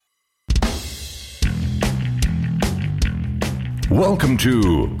Welcome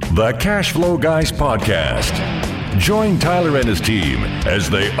to the Cash Flow Guys podcast. Join Tyler and his team as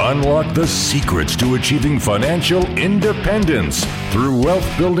they unlock the secrets to achieving financial independence through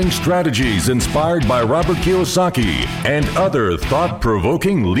wealth-building strategies inspired by Robert Kiyosaki and other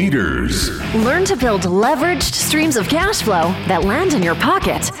thought-provoking leaders. Learn to build leveraged streams of cash flow that land in your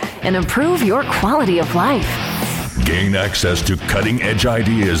pocket and improve your quality of life. Gain access to cutting-edge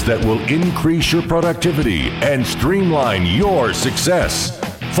ideas that will increase your productivity and streamline your success.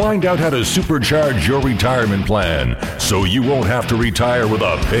 Find out how to supercharge your retirement plan so you won't have to retire with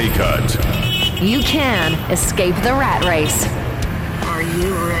a pay cut. You can escape the rat race. Are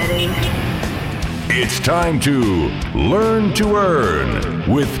you ready? It's time to Learn to Earn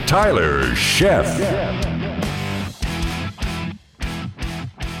with Tyler Sheff.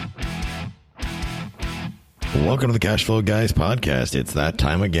 Welcome to the Cash Flow Guys podcast. It's that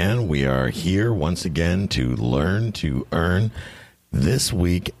time again. We are here once again to learn to earn. This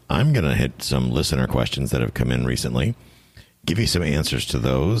week, I'm going to hit some listener questions that have come in recently, give you some answers to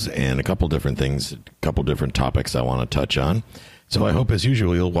those, and a couple different things, a couple different topics I want to touch on. So I hope, as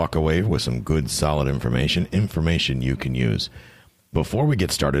usual, you'll walk away with some good, solid information you can use. Before we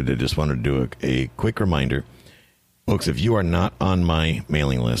get started, I just wanted to do a quick reminder. Folks, if you are not on my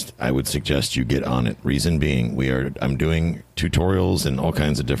mailing list, I would suggest you get on it. Reason being, I'm doing tutorials and all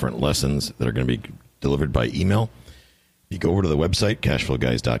kinds of different lessons that are going to be delivered by email. You go over to the website,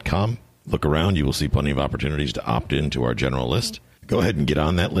 cashflowguys.com, look around, you will see plenty of opportunities to opt into our general list. Go ahead and get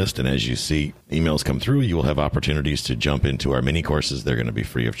on that list, and as you see emails come through, you will have opportunities to jump into our mini courses. They're going to be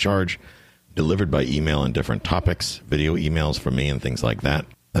free of charge, delivered by email on different topics, video emails from me and things like that.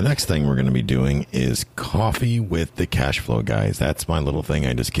 The next thing we're going to be doing is Coffee with the Cash Flow Guys. That's my little thing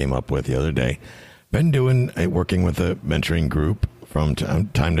I just came up with the other day. Been working with a mentoring group from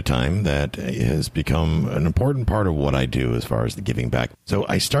time to time that has become an important part of what I do as far as the giving back. So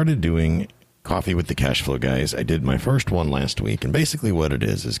I started doing Coffee with the Cash Flow Guys. I did my first one last week, and basically what it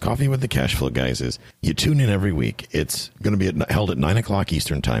is Coffee with the Cash Flow Guys is you tune in every week. It's going to be held at 9 o'clock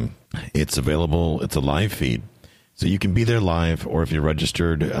Eastern time. It's available. It's a live feed. So you can be there live, or if you're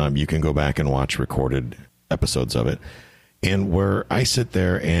registered, you can go back and watch recorded episodes of it. And where I sit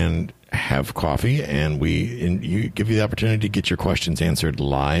there and have coffee, and you give you the opportunity to get your questions answered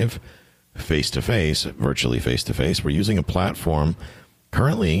live, face-to-face, virtually face-to-face. We're using a platform.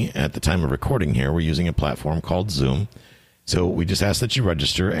 Currently, at the time of recording here, we're using a platform called Zoom. So we just ask that you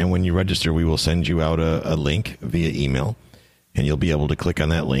register, and when you register, we will send you out a link via email. And you'll be able to click on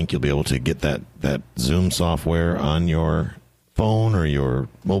that link. You'll be able to get that Zoom software on your phone or your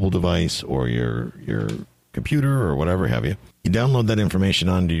mobile device or your computer or whatever have you. You download that information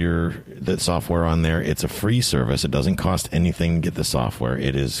onto that software on there. It's a free service. It doesn't cost anything to get the software.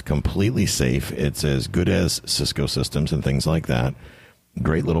 It is completely safe. It's as good as Cisco systems and things like that.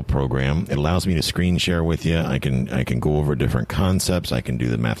 Great little program. It allows me to screen share with you. I can go over different concepts. I can do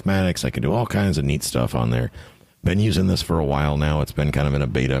the mathematics. I can do all kinds of neat stuff on there. Been using this for a while now. It's been kind of in a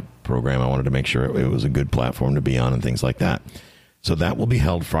beta program. I wanted to make sure it was a good platform to be on and things like that. So that will be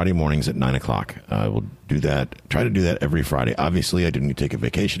held Friday mornings at 9 o'clock. I will do that, try to do that every Friday. Obviously, I do need to take a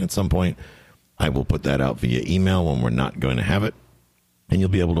vacation at some point. I will put that out via email when we're not going to have it, and you'll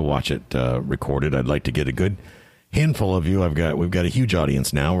be able to watch it recorded. I'd like to get a good handful of you. We've got a huge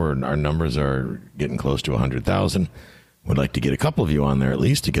audience now. Our numbers are getting close to 100,000. Would like to get a couple of you on there at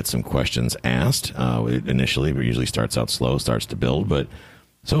least to get some questions asked. Initially, it usually starts out slow, starts to build, but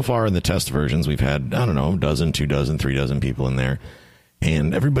so far in the test versions, we've had, a dozen, 2 dozen, 3 dozen people in there.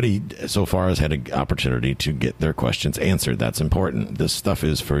 And everybody so far has had an opportunity to get their questions answered. That's important. This stuff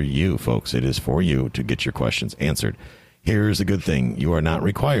is for you, folks. It is for you to get your questions answered. Here's a good thing. You are not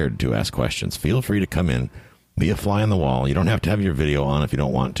required to ask questions. Feel free to come in. Be a fly on the wall. You don't have to have your video on if you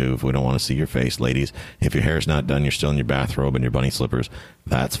don't want to, if we don't want to see your face. Ladies, if your hair's not done, you're still in your bathrobe and your bunny slippers,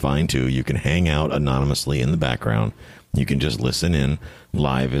 that's fine too. You can hang out anonymously in the background. You can just listen in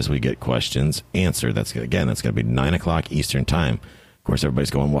live as we get questions answered. That's going to be 9 o'clock Eastern time. Of course, everybody's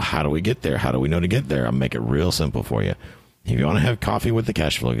going, well, how do we get there? How do we know to get there? I'll make it real simple for you. If you want to have coffee with the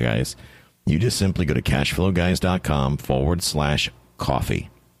Cash Flow Guys, you just simply go to cashflowguys.com/coffee.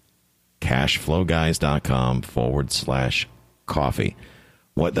 cashflowguys.com/coffee.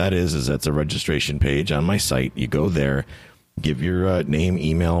 What that is that's a registration page on my site. You go there, give your name,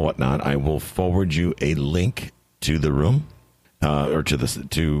 email, whatnot. I will forward you a link to the room, or to the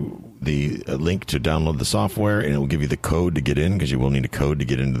link to download the software, and it will give you the code to get in, because you will need a code to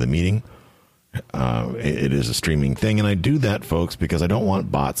get into the meeting. It is a streaming thing, and I do that, folks, because I don't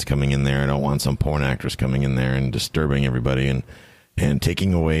want bots coming in there. I don't want some porn actress coming in there and disturbing everybody and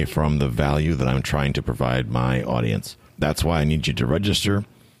taking away from the value that I'm trying to provide my audience. that's why I need you to register.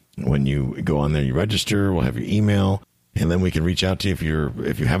 When you go on there, you register, we'll have your email, and then we can reach out to you.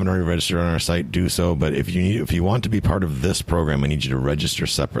 If you haven't already registered on our site, do so. But if you want to be part of this program, I need you to register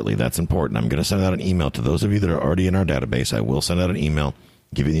separately. That's important. I'm going to send out an email to those of you that are already in our database. I will send out an email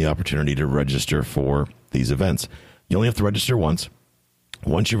giving you the opportunity to register for these events. You only have to register once.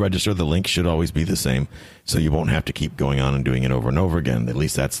 Once you register, the link should always be the same, so you won't have to keep going on and doing it over and over again. At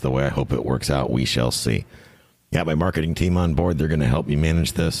least that's the way I hope it works out. We shall see. Got my marketing team on board. They're going to help me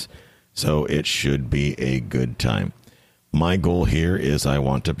manage this, so it should be a good time. My goal here is I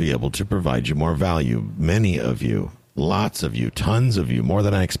want to be able to provide you more value. Many of you, lots of you, tons of you, more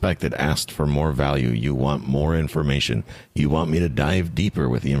than I expected, asked for more value. You want more information. You want me to dive deeper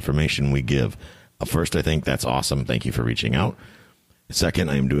with the information we give. First, I think that's awesome. Thank you for reaching out. Second,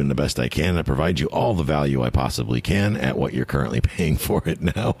 I am doing the best I can to provide you all the value I possibly can at what you're currently paying for it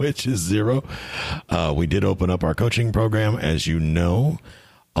now, which is zero. We did open up our coaching program, as you know.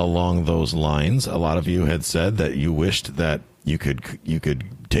 Along those lines, a lot of you had said that you wished that you could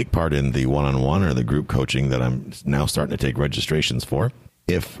take part in the one-on-one or the group coaching that I'm now starting to take registrations for.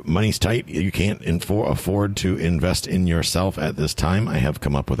 If money's tight, you can't afford to invest in yourself at this time, I have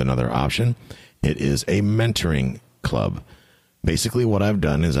come up with another option. It is a mentoring club. Basically, what I've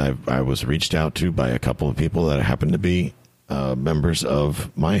done is I was reached out to by a couple of people that happen to be members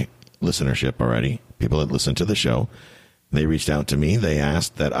of my listenership already, people that listen to the show. They reached out to me. They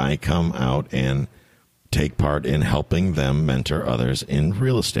asked that I come out and take part in helping them mentor others in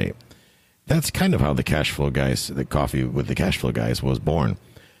real estate. That's kind of how the Cash Flow Guys, the Coffee with the Cash Flow Guys was born.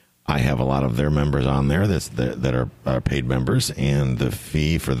 I have a lot of their members on there that are paid members, and the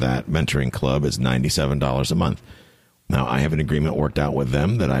fee for that mentoring club is $97 a month. Now, I have an agreement worked out with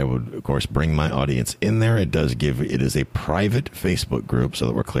them that I would, of course, bring my audience in there. It is a private Facebook group, so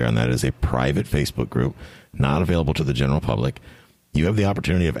that we're clear on that. It is a private Facebook group, not available to the general public. You have the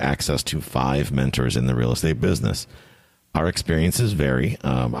opportunity of access to 5 mentors in the real estate business. Our experiences vary.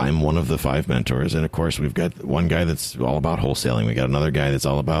 I'm one of the 5 mentors, and of course, we've got one guy that's all about wholesaling. We got another guy that's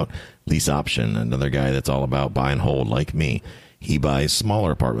all about lease option, another guy that's all about buy and hold, like me. He buys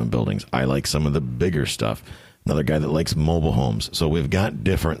smaller apartment buildings. I like some of the bigger stuff. Another guy that likes mobile homes. So we've got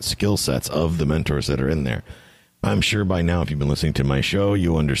different skill sets of the mentors that are in there. I'm sure by now, if you've been listening to my show,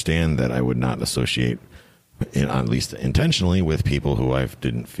 you understand that I would not associate, at least intentionally, with people who I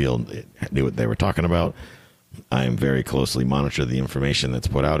didn't feel knew what they were talking about. I am very closely monitor the information that's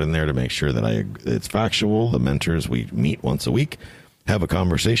put out in there to make sure that it's factual. The mentors, we meet once a week, have a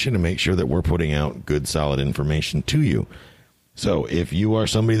conversation to make sure that we're putting out good, solid information to you. So if you are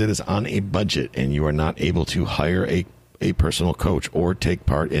somebody that is on a budget and you are not able to hire a personal coach or take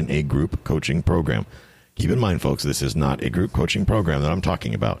part in a group coaching program, keep in mind, folks, this is not a group coaching program that I'm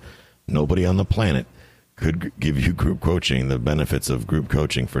talking about. Nobody on the planet could give you group coaching, the benefits of group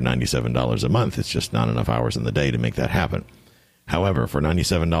coaching for $97 a month. It's just not enough hours in the day to make that happen. However, for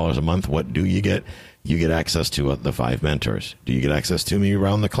 $97 a month, what do you get? You get access to the 5 mentors. Do you get access to me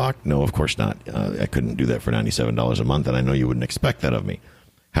around the clock? No, of course not. I couldn't do that for $97 a month, and I know you wouldn't expect that of me.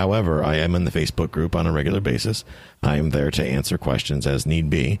 However, I am in the Facebook group on a regular basis. I am there to answer questions as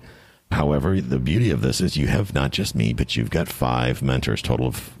need be. However, the beauty of this is you have not just me, but you've got 5 mentors, total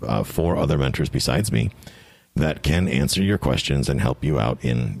of 4 other mentors besides me, that can answer your questions and help you out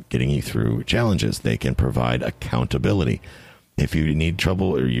in getting you through challenges. They can provide accountability. If you need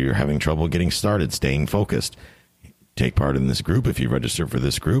trouble or you're having trouble getting started, staying focused, take part in this group. If you register for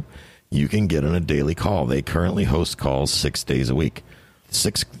this group, you can get on a daily call. They currently host calls 6 days a week.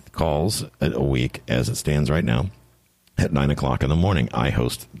 6 calls a week as it stands right now at 9 o'clock in the morning. I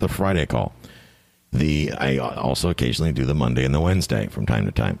host the Friday call. I also occasionally do the Monday and the Wednesday from time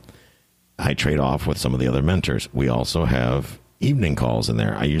to time. I trade off with some of the other mentors. We also have evening calls in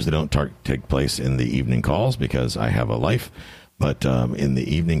there. I usually don't take place in the evening calls because I have a life. But in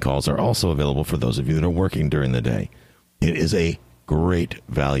the evening calls are also available for those of you that are working during the day. It is a great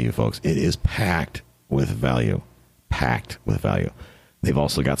value, folks. It is packed with value. Packed with value. They've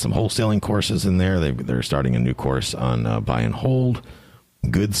also got some wholesaling courses in there. They're starting a new course on buy and hold.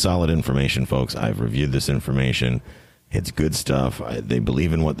 Good, solid information, folks. I've reviewed this information. It's good stuff. They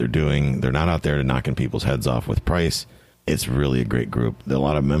believe in what they're doing. They're not out there to knocking people's heads off with price. It's really a great group. A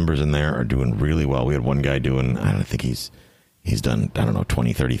lot of members in there are doing really well. We had one guy doing, I think he's done,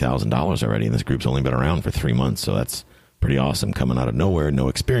 $20,000, $30,000 already, and this group's only been around for 3 months, so that's pretty awesome, coming out of nowhere, no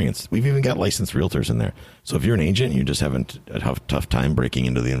experience. We've even got licensed realtors in there. So if you're an agent and you're just having a tough time breaking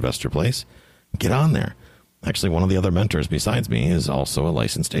into the investor place, get on there. Actually, one of the other mentors besides me is also a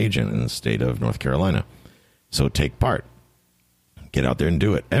licensed agent in the state of North Carolina. So take part. Get out there and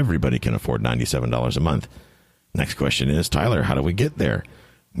do it. Everybody can afford $97 a month. Next question is, Tyler, how do we get there?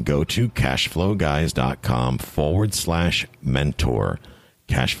 Go to cashflowguys.com/mentor.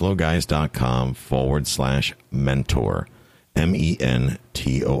 Cashflowguys.com/mentor. MENTOR. M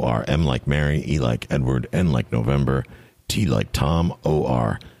like Mary, E like Edward, N like November, T like Tom,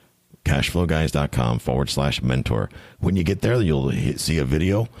 OR. Cashflowguys.com/mentor. When you get there, you'll see a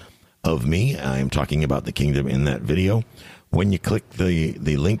video of me. I'm talking about the kingdom in that video. When you click the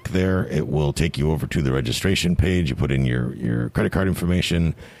link there, it will take you over to the registration page. You put in your credit card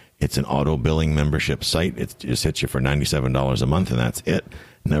information. It's an auto billing membership site. It just hits you for $97 a month, and that's it.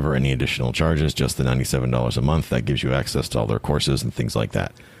 Never any additional charges, just the $97 a month. That gives you access to all their courses and things like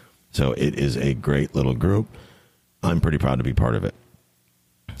that. So it is a great little group. I'm pretty proud to be part of it.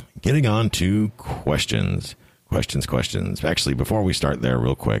 Getting on to questions. Actually, before we start there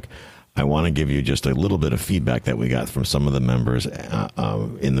real quick, I want to give you just a little bit of feedback that we got from some of the members in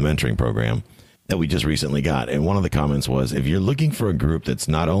the mentoring program that we just recently got. And one of the comments was, if you're looking for a group that's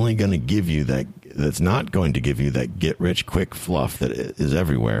not only going to give you that's not going to give you that get rich quick fluff that is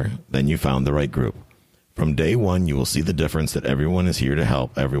everywhere, then you found the right group. From day one, you will see the difference that everyone is here to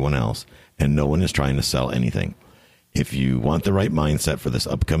help everyone else, and no one is trying to sell anything. If you want the right mindset for this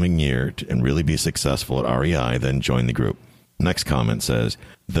upcoming year and really be successful at REI, then join the group. Next comment says,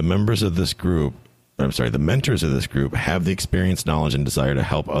 the mentors of this group have the experience, knowledge, and desire to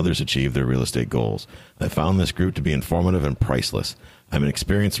help others achieve their real estate goals. I found this group to be informative and priceless. I'm an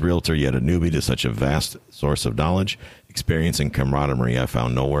experienced realtor, yet a newbie to such a vast source of knowledge, experience, and camaraderie I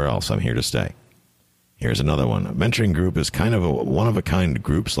found nowhere else. I'm here to stay. Here's another one. A mentoring group is kind of a one-of-a-kind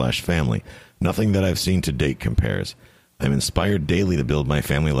group/family. Nothing that I've seen to date compares. I'm inspired daily to build my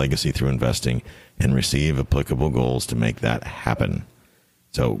family legacy through investing and receive applicable goals to make that happen.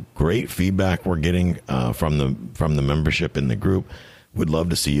 So great feedback we're getting from the membership in the group. Would love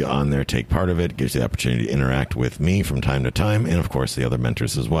to see you on there. Take part of it. Gives you the opportunity to interact with me from time to time, and of course the other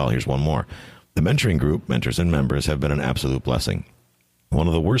mentors as well. Here's one more. The mentoring group, mentors and members, have been an absolute blessing. One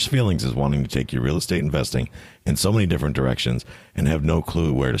of the worst feelings is wanting to take your real estate investing in so many different directions and have no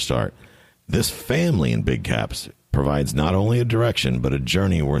clue where to start. This family in big caps provides not only a direction, but a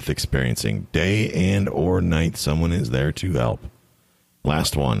journey worth experiencing. Day and or night, someone is there to help.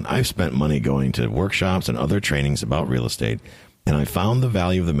 Last one. I've spent money going to workshops and other trainings about real estate, and I found the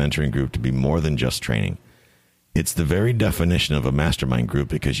value of the mentoring group to be more than just training. It's the very definition of a mastermind group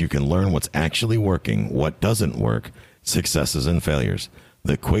because you can learn what's actually working, what doesn't work, successes and failures.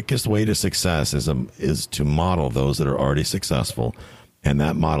 The quickest way to success is to model those that are already successful, and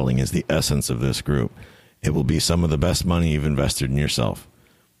that modeling is the essence of this group. It will be some of the best money you've invested in yourself.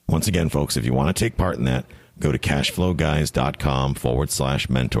 Once again, folks, if you want to take part in that, go to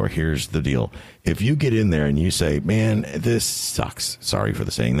cashflowguys.com/mentor. Here's the deal. If you get in there and you say, man, this sucks. Sorry for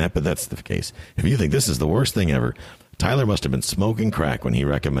saying that, but that's the case. If you think this is the worst thing ever, Tyler must have been smoking crack when he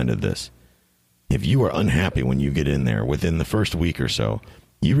recommended this. If you are unhappy when you get in there within the first week or so,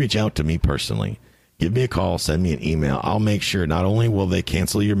 you reach out to me personally. Give me a call, send me an email. I'll make sure not only will they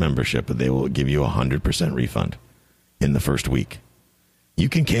cancel your membership, but they will give you a 100% refund in the first week. You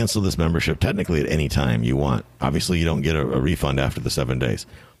can cancel this membership technically at any time you want. Obviously, you don't get a refund after the 7 days.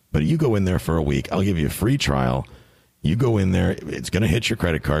 But you go in there for a week. I'll give you a free trial. You go in there. It's going to hit your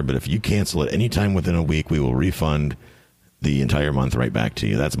credit card. But if you cancel it any time within a week, we will refund the entire month right back to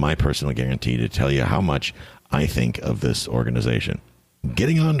you. That's my personal guarantee to tell you how much I think of this organization.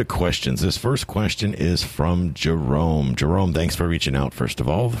 Getting on to questions. This first question is from Jerome. Jerome, thanks for reaching out, first of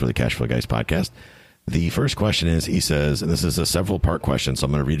all, for the Cashflow Guys podcast. The first question is, he says, and this is a several-part question, so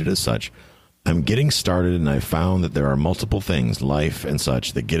I'm going to read it as such. I'm getting started, and I found that there are multiple things, life and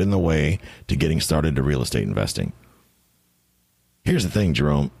such, that get in the way to getting started to real estate investing. Here's the thing,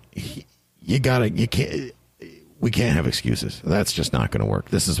 Jerome. We can't have excuses. That's just not going to work.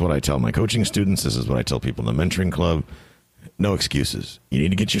 This is what I tell my coaching students. This is what I tell people in the mentoring club. No excuses. You need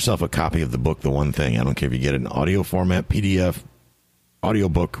to get yourself a copy of the book, The One Thing. I don't care if you get it in audio format, PDF,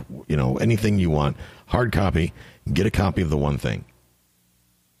 audiobook, anything you want, hard copy, get a copy of The One Thing.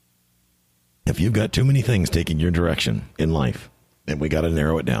 If you've got too many things taking your direction in life, then we got to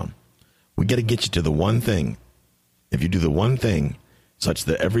narrow it down. We got to get you to the one thing. If you do the one thing such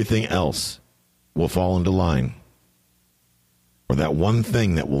that everything else will fall into line, or that one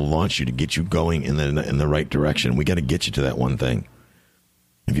thing that will launch you to get you going in the right direction, we got to get you to that one thing.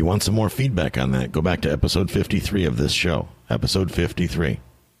 If you want some more feedback on that, go back to episode 53 of this show. Episode 53.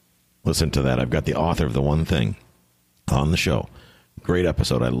 Listen to that. I've got the author of The One Thing on the show. Great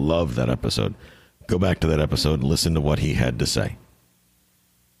episode. I love that episode. Go back to that episode and listen to what he had to say.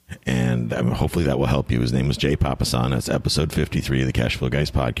 And hopefully that will help you. His name was Jay Papasan. That's episode 53 of the Cashflow Guys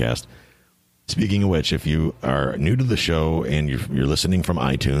podcast. Speaking of which, if you are new to the show and you're listening from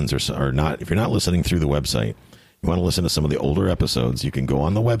iTunes or not, if you're not listening through the website, you want to listen to some of the older episodes, you can go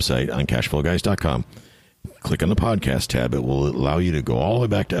on the website on cashflowguys.com, click on the podcast tab. It will allow you to go all the way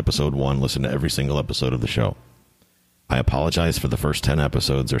back to episode 1, listen to every single episode of the show. I apologize for the first 10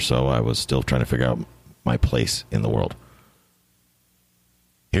 episodes or so. I was still trying to figure out my place in the world.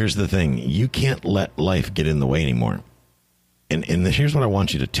 Here's the thing. You can't let life get in the way anymore. And here's what I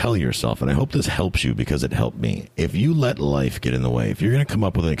want you to tell yourself, and I hope this helps you because it helped me. If you let life get in the way, if you're going to come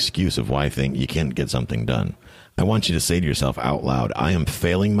up with an excuse of why you can't get something done, I want you to say to yourself out loud, I am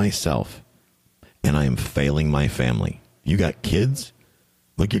failing myself, and I am failing my family. You got kids?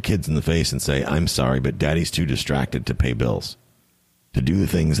 Look your kids in the face and say, I'm sorry, but daddy's too distracted to pay bills, to do the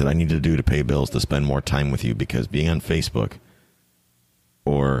things that I need to do to pay bills, to spend more time with you, because being on Facebook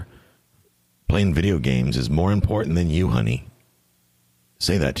or playing video games is more important than you, honey.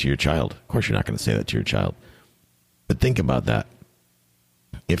 Say that to your child. Of course, you're not going to say that to your child. But think about that.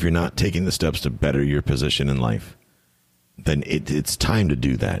 If you're not taking the steps to better your position in life, then it's time to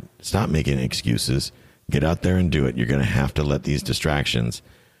do that. Stop making excuses. Get out there and do it. You're going to have to let these distractions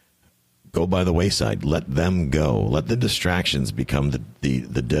go by the wayside. Let them go. Let the distractions become the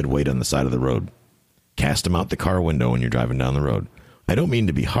dead weight on the side of the road. Cast them out the car window when you're driving down the road. I don't mean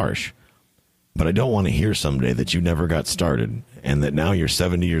to be harsh, but I don't want to hear someday that you never got started and that now you're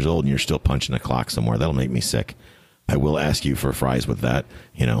 70 years old and you're still punching a clock somewhere. That'll make me sick. I will ask you for fries with that,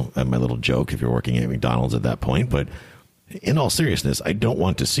 my little joke if you're working at McDonald's at that point. But in all seriousness, I don't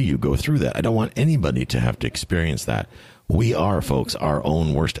want to see you go through that. I don't want anybody to have to experience that. We are, folks, our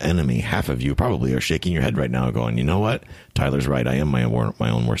own worst enemy. Half of you probably are shaking your head right now going, you know what? Tyler's right. I am my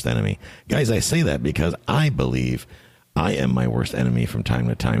own worst enemy. Guys, I say that because I believe I am my worst enemy from time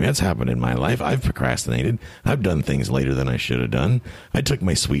to time. That's happened in my life. I've procrastinated. I've done things later than I should have done. I took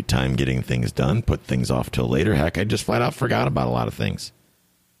my sweet time getting things done, put things off till later. Heck, I just flat out forgot about a lot of things.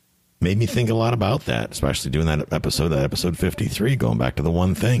 Made me think a lot about that, especially doing that episode 53, going back to the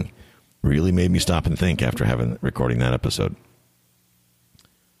one thing. Really made me stop and think after recording that episode.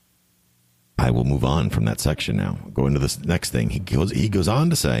 I will move on from that section now. Go into this next thing. He goes on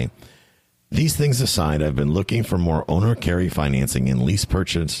to say, these things aside, I've been looking for more owner-carry financing and lease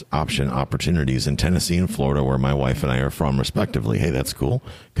purchase option opportunities in Tennessee and Florida, where my wife and I are from, respectively. Hey, that's cool,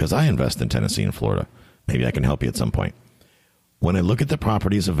 because I invest in Tennessee and Florida. Maybe I can help you at some point. When I look at the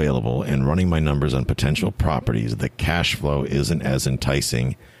properties available and running my numbers on potential properties, the cash flow isn't as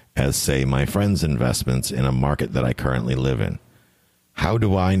enticing as, say, my friend's investments in a market that I currently live in. How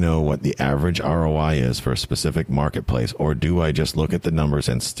do I know what the average ROI is for a specific marketplace, or do I just look at the numbers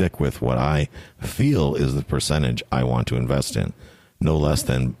and stick with what I feel is the percentage I want to invest in, no less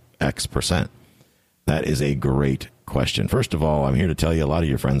than X percent? That is a great question. First of all, I'm here to tell you a lot of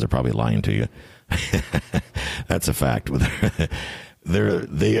your friends are probably lying to you. That's a fact.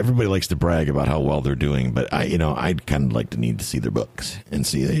 Everybody likes to brag about how well they're doing, but I'd kind of like to need to see their books and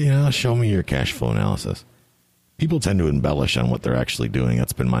see, show me your cash flow analysis. People tend to embellish on what they're actually doing.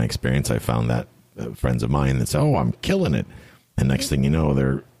 That's been my experience. I found that friends of mine that say, oh, I'm killing it. And next thing you know,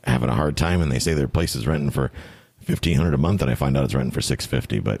 they're having a hard time and they say their place is renting for $1,500 a month. And I find out it's renting for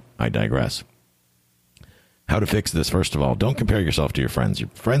 $650, but I digress. How to fix this? First of all, don't compare yourself to your friends. Your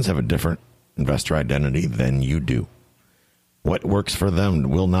friends have a different investor identity than you do. What works for them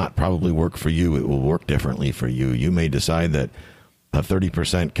will not probably work for you. It will work differently for you. You may decide that a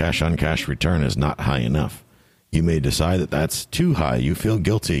 30% cash on cash return is not high enough. You may decide that that's too high. You feel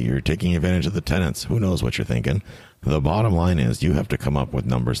guilty. You're taking advantage of the tenants. Who knows what you're thinking? The bottom line is you have to come up with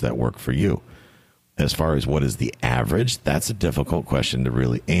numbers that work for you. As far as what is the average, that's a difficult question to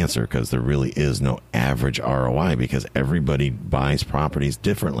really answer because there really is no average ROI because everybody buys properties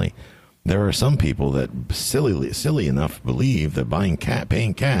differently. There are some people that silly enough believe that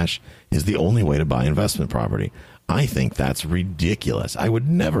paying cash is the only way to buy investment property. I think that's ridiculous. I would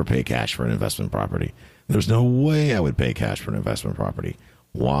never pay cash for an investment property. There's no way I would pay cash for an investment property.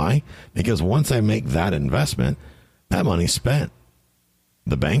 Why? Because once I make that investment, that money's spent.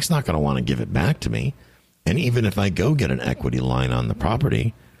 The bank's not going to want to give it back to me. And even if I go get an equity line on the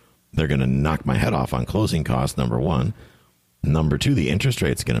property, they're going to knock my head off on closing costs, number one. Number two, the interest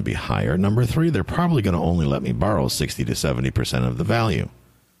rate's going to be higher. Number three, they're probably going to only let me borrow 60 to 70% of the value.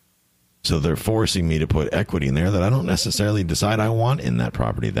 So they're forcing me to put equity in there that I don't necessarily decide I want in that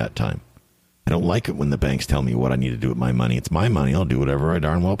property at that time. I don't like it when the banks tell me what I need to do with my money. It's my money. I'll do whatever I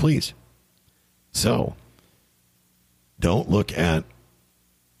darn well please. So don't look at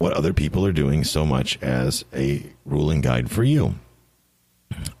what other people are doing so much as a rule and guide for you.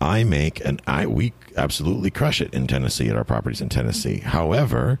 We absolutely crush it in Tennessee at our properties in Tennessee.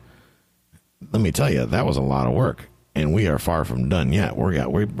 However, let me tell you, that was a lot of work, and we are far from done yet.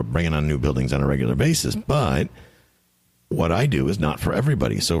 We're bringing on new buildings on a regular basis, but what I do is not for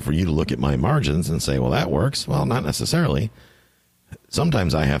everybody. So for you to look at my margins and say, well, that works, well, not necessarily.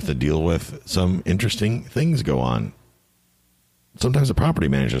 Sometimes I have to deal with some interesting things go on. Sometimes the property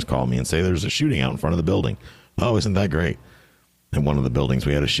managers call me and say there's a shooting out in front of the building. Oh, isn't that great? In one of the buildings,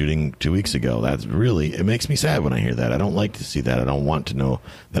 we had a shooting 2 weeks ago. It makes me sad when I hear that. I don't like to see that. I don't want to know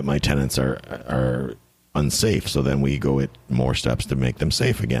that my tenants are unsafe. So then we go at more steps to make them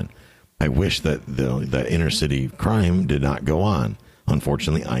safe again. I wish that the inner city crime did not go on.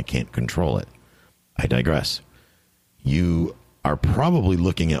 Unfortunately, I can't control it. I digress. You are probably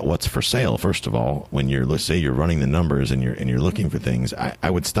looking at what's for sale. First of all, when let's say you're running the numbers and you're looking for things, I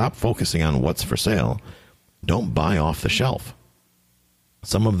would stop focusing on what's for sale. Don't buy off the shelf.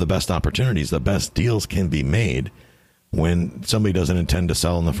 Some of the best opportunities, the best deals can be made when somebody doesn't intend to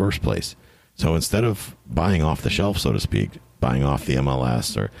sell in the first place. So instead of buying off the shelf, so to speak, buying off the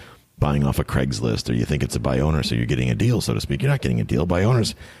MLS or buying off a Craigslist, or you think it's a buy owner, so you're getting a deal, so to speak. You're not getting a deal. Buy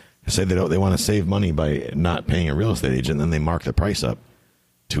owners say they want to save money by not paying a real estate agent, and then they mark the price up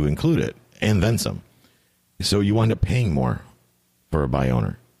to include it, and then some. So you wind up paying more for a buy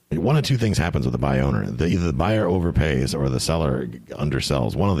owner. One of two things happens with a buy owner. Either the buyer overpays or the seller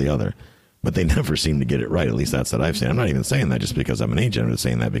undersells, one or the other. But they never seem to get it right. At least that's what I've seen. I'm not even saying that just because I'm an agent. I'm just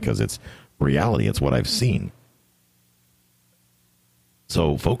saying that because it's reality. It's what I've seen.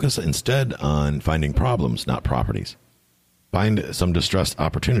 So focus instead on finding problems, not properties. Find some distressed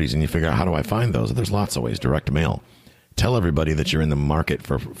opportunities, and you figure out, how do I find those? There's lots of ways. Direct mail. Tell everybody that you're in the market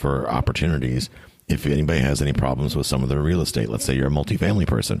for opportunities. If anybody has any problems with some of their real estate, let's say you're a multifamily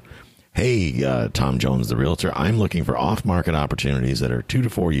person. Hey, Tom Jones, the realtor, I'm looking for off-market opportunities that are 2 to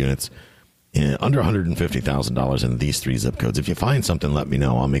 4 units under $150,000 in these 3 zip codes. If you find something, let me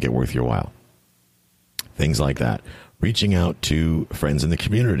know. I'll make it worth your while. Things like that. Reaching out to friends in the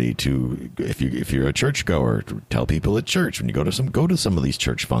community. If you're a churchgoer, tell people at church when you go to some of these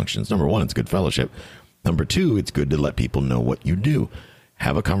church functions. Number one, it's good fellowship. Number two, it's good to let people know what you do.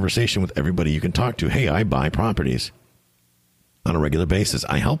 Have a conversation with everybody you can talk to. Hey, I buy properties on a regular basis.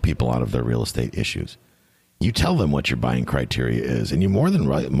 I help people out of their real estate issues. You tell them what your buying criteria is, and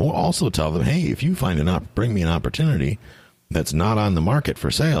you also tell them, hey, if you bring me an opportunity that's not on the market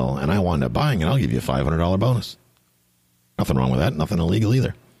for sale, and I wind up buying it, I'll give you a $500 bonus. Nothing wrong with that. Nothing illegal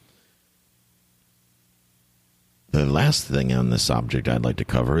either. The last thing on this subject I'd like to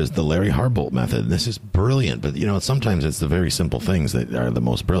cover is the Larry Harbolt method. This is brilliant, but sometimes it's the very simple things that are the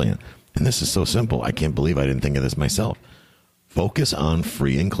most brilliant. And this is so simple. I can't believe I didn't think of this myself. Focus on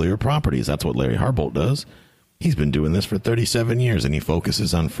free and clear properties. That's what Larry Harbolt does. He's been doing this for 37 years, and he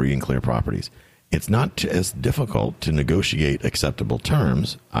focuses on free and clear properties. It's not as difficult to negotiate acceptable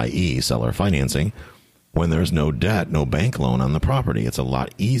terms, i.e. seller financing, when there's no debt, no bank loan on the property. It's a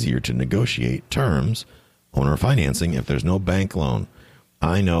lot easier to negotiate terms, owner financing, if there's no bank loan.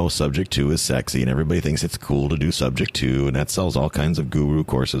 I know subject to is sexy, and everybody thinks it's cool to do subject to, and that sells all kinds of guru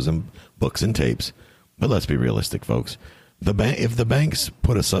courses and books and tapes. But let's be realistic, folks. If the banks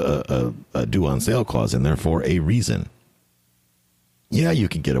put a due on sale clause in there for a reason, yeah, you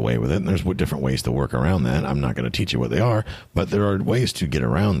can get away with it, and there's different ways to work around that. I'm not going to teach you what they are, but there are ways to get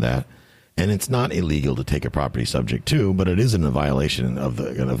around that. And it's not illegal to take a property subject to, but it is in a violation of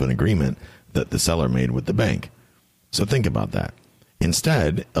an agreement that the seller made with the bank. So think about that. And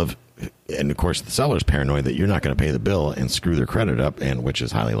of course, the seller's paranoid that you're not going to pay the bill and screw their credit up, and which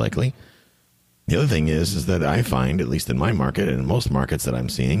is highly likely. The other thing is that I find, at least in my market and in most markets that I'm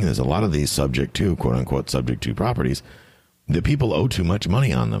seeing, there's a lot of these subject to, quote unquote, subject to properties. The people owe too much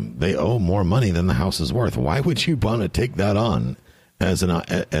money on them. They owe more money than the house is worth. Why would you want to take that on as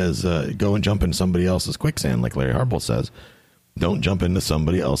go and jump into somebody else's quicksand, like Larry Harbolt says? Don't jump into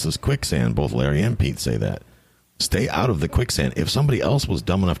somebody else's quicksand. Both Larry and Pete say that. Stay out of the quicksand. If somebody else was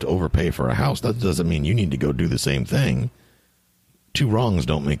dumb enough to overpay for a house, that doesn't mean you need to go do the same thing. 2 wrongs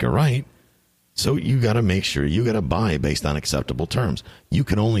don't make a right. So you got to make sure you got to buy based on acceptable terms. You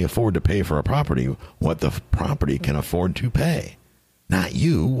can only afford to pay for a property what the property can afford to pay. Not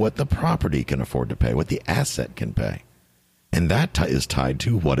you, what the property can afford to pay, what the asset can pay. And that is tied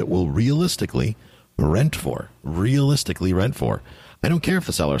to what it will realistically rent for. I don't care if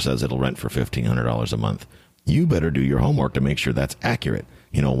the seller says it'll rent for $1,500 a month. You better do your homework to make sure that's accurate.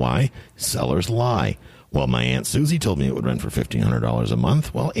 You know why? Sellers lie. Well, my Aunt Susie told me it would rent for $1,500 a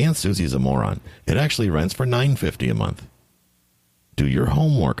month. Well, Aunt Susie's a moron. It actually rents for $950 a month. Do your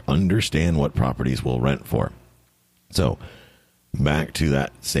homework. Understand what properties will rent for. So back to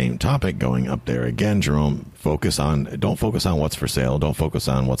that same topic, going up there again, Jerome, don't focus on what's for sale. Don't focus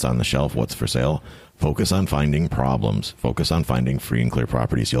on what's on the shelf, what's for sale. Focus on finding problems. Focus on finding free and clear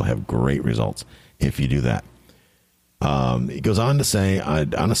properties. You'll have great results if you do that. He goes on to say,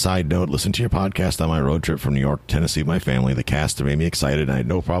 on a side note, listen to your podcast on my road trip from New York to Tennessee with my family. The cast made me excited, and I had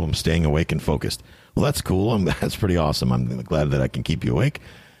no problem staying awake and focused. Well, that's cool. That's pretty awesome. I'm glad that I can keep you awake,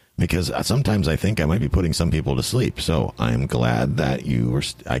 because sometimes I think I might be putting some people to sleep. So I'm glad that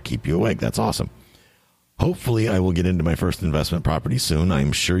I keep you awake. That's awesome. Hopefully, I will get into my first investment property soon.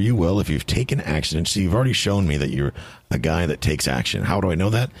 I'm sure you will if you've taken action. And so you've already shown me that you're a guy that takes action. How do I know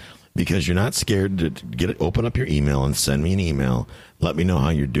that? Because you're not scared to open up your email and send me an email. Let me know how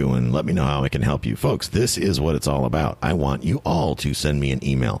you're doing. Let me know how I can help you. Folks, this is what it's all about. I want you all to send me an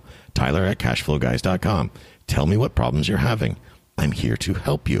email. Tyler@cashflowguys.com. Tell me what problems you're having. I'm here to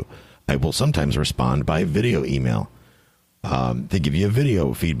help you. I will sometimes respond by video email. They give you a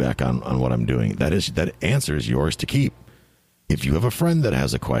video feedback on what I'm doing. That answer is yours to keep. If you have a friend that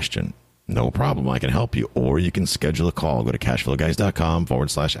has a question, no problem. I can help you. Or you can schedule a call. Go to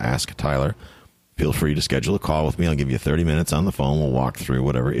cashflowguys.com/ask Tyler. Feel free to schedule a call with me. I'll give you 30 minutes on the phone. We'll walk through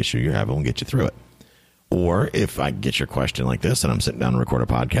whatever issue you're having. We'll get you through it. Or if I get your question like this and I'm sitting down to record a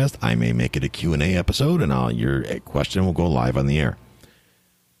podcast, I may make it a Q&A episode, and your question will go live on the air.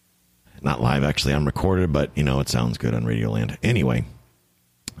 Not live, actually. I'm recorded, but, it sounds good on Radioland. Anyway,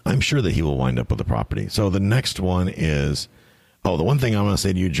 I'm sure that he will wind up with a property. So the next one is... Oh, the one thing I want to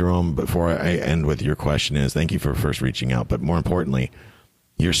say to you, Jerome, before I end with your question is thank you for first reaching out. But more importantly,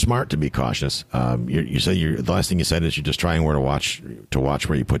 you're smart to be cautious. You say the last thing you said is you're just trying where to watch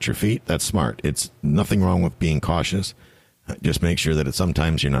where you put your feet. That's smart. It's nothing wrong with being cautious. Just make sure that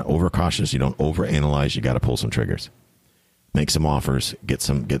sometimes you're not overcautious. You don't overanalyze. You got to pull some triggers. Make some offers, get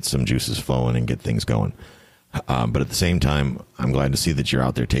some juices flowing, and get things going. But at the same time, I'm glad to see that you're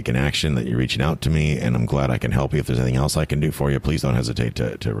out there taking action, that you're reaching out to me, and I'm glad I can help you. If there's anything else I can do for you, please don't hesitate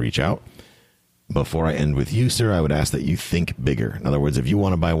to reach out. Before I end with you, sir, I would ask that you think bigger. In other words, if you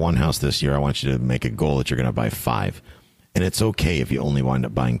want to buy one house this year, I want you to make a goal that you're going to buy 5. And it's okay if you only wind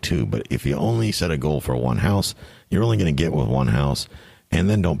up buying 2. But if you only set a goal for one house, you're only going to get with one house. And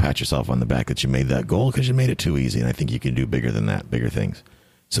then don't pat yourself on the back that you made that goal, because you made it too easy. And I think you can do bigger than that, bigger things.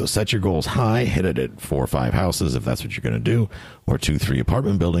 So set your goals high, hit it at 4 or 5 houses if that's what you're going to do, or 2, 3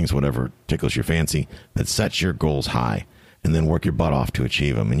 apartment buildings, whatever tickles your fancy. But set your goals high and then work your butt off to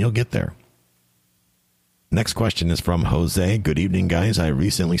achieve them, and you'll get there. Next question is from Jose. Good evening, guys. I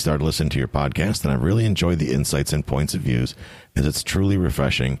recently started listening to your podcast, and I've really enjoyed the insights and points of views, as it's truly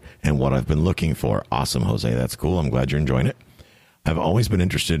refreshing and what I've been looking for. Awesome, Jose. That's cool. I'm glad you're enjoying it. I've always been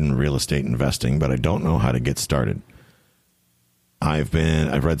interested in real estate investing, but I don't know how to get started. I've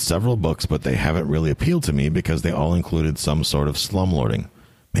read several books, but they haven't really appealed to me because they all included some sort of slumlording.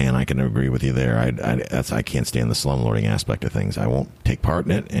 Man, I can agree with you there. I can't stand the slumlording aspect of things. I won't take part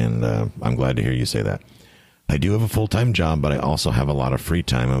in it, and I'm glad to hear you say that. I do have a full-time job, but I also have a lot of free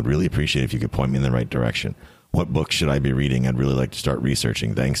time. I would really appreciate if you could point me in the right direction. What books should I be reading? I'd really like to start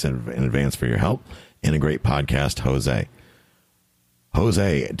researching. Thanks in advance for your help and a great podcast, Jose.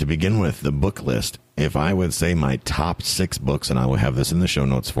 Jose, to begin with, the book list, if I would say my top 6 books, and I will have this in the show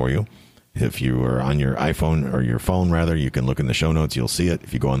notes for you. If you are on your iPhone, or your phone rather, you can look in the show notes. You'll see it.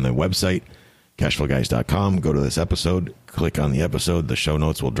 If you go on the website, cashflowguys.com, go to this episode, click on the episode. The show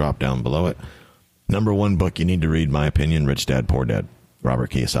notes will drop down below it. Number 1 book you need to read, my opinion, Rich Dad, Poor Dad,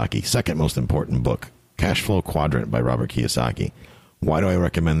 Robert Kiyosaki. Second most important book, Cash Flow Quadrant by Robert Kiyosaki. Why do I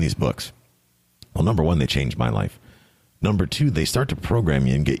recommend these books? Well, number 1, they changed my life. Number 2, they start to program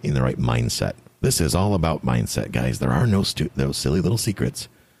you and get you in the right mindset. This is all about mindset, guys. There are no silly little secrets.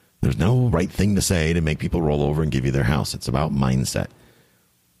 There's no right thing to say to make people roll over and give you their house. It's about mindset.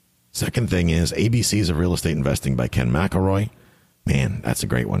 Second thing is ABCs of Real Estate Investing by Ken McElroy. Man, that's a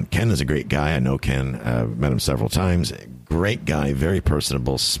great one. Ken is a great guy. I know Ken. I've met him several times. Great guy, very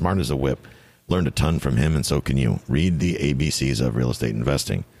personable, smart as a whip. Learned a ton from him, and so can you. Read the ABCs of Real Estate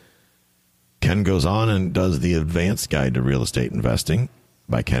Investing. Ken goes on and does the Advanced Guide to Real Estate Investing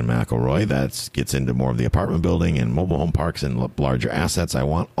by Ken McElroy. That gets into more of the apartment building and mobile home parks and larger assets. I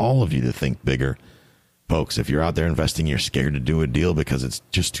want all of you to think bigger. Folks, if you're out there investing, you're scared to do a deal because it's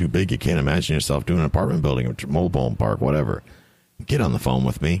just too big. You can't imagine yourself doing an apartment building or mobile home park, whatever. Get on the phone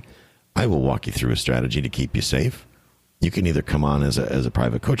with me. I will walk you through a strategy to keep you safe. You can either come on as a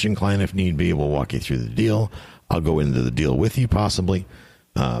private coaching client if need be. We'll walk you through the deal. I'll go into the deal with you possibly.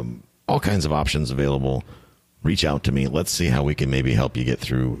 All kinds of options available. Reach out to me. Let's see how we can maybe help you get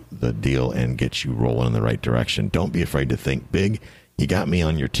through the deal and get you rolling in the right direction. Don't be afraid to think big. You got me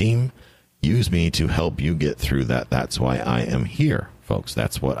on your team. use me to help you get through that. That's why I am here, folks.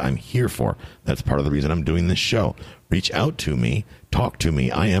 That's what I'm here for. That's part of the reason I'm doing this show. Reach out to me. Talk to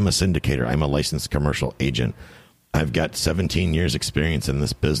me. I am a syndicator. I'm a licensed commercial agent. I've got 17 years experience in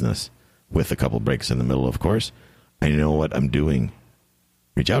this business, with a couple breaks in the middle, of course. I know what I'm doing.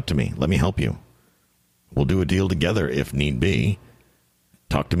 Reach out to me. Let me help you. We'll do a deal together if need be.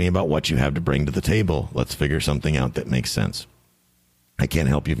 Talk to me about what you have to bring to the table. Let's figure something out that makes sense. I can't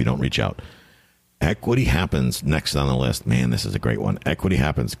help you if you don't reach out. Equity Happens, next on the list. Man, this is a great one. Equity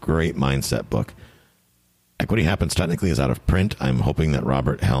Happens, great mindset book. Equity Happens technically is out of print. I'm hoping that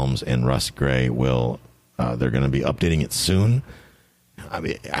Robert Helms and Russ Gray will, they're going to be updating it soon. I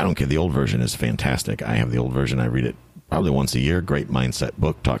mean, I don't care. The old version is fantastic. I have the old version. I read it probably once a year. Great mindset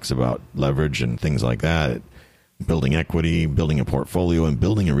book. Talks about leverage and things like that. Building equity, building a portfolio, and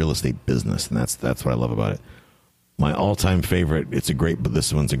building a real estate business. And that's what I love about it. My all-time favorite, but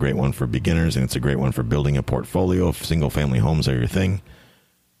this one's a great one for beginners, and it's a great one for building a portfolio. If single-family homes are your thing,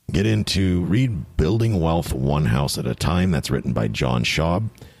 read Building Wealth One House at a Time. That's written by John Schaub.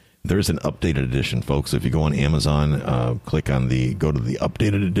 There's an updated edition, folks. If you go on Amazon, go to the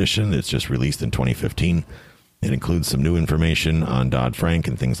updated edition. It's just released in 2015. It includes some new information on Dodd-Frank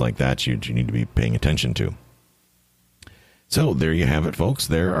and things like that you need to be paying attention to. So there you have it, folks.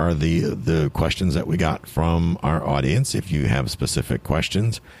 There are the questions that we got from our audience. If you have specific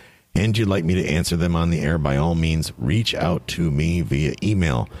questions and you'd like me to answer them on the air, by all means, reach out to me via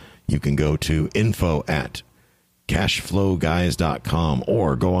email. You can go to info@cashflowguys.com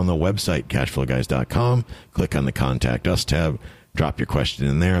or go on the website, cashflowguys.com, click on the Contact Us tab, drop your question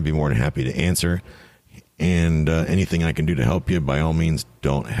in there. I'd be more than happy to answer. And anything I can do to help you, by all means,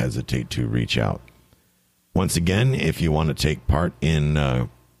 don't hesitate to reach out. Once again, if you want to take part in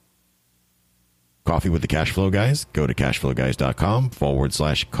Coffee with the Cashflow Guys, go to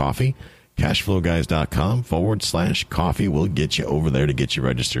cashflowguys.com/coffee. Cashflowguys.com/coffee will get you over there to get you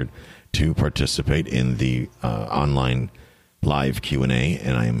registered to participate in the online live Q&A,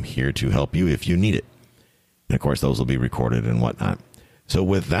 and I am here to help you if you need it. And, of course, those will be recorded and whatnot. So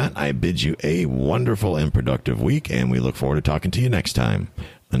with that, I bid you a wonderful and productive week, and we look forward to talking to you next time.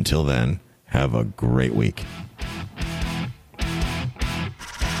 Until then, have a great week.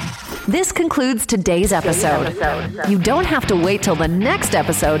 This concludes today's episode. You don't have to wait till the next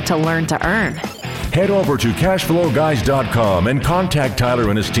episode to learn to earn. Head over to cashflowguys.com and contact Tyler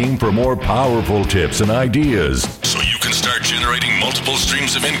and his team for more powerful tips and ideas so you can start generating multiple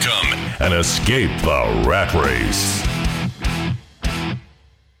streams of income and escape the rat race.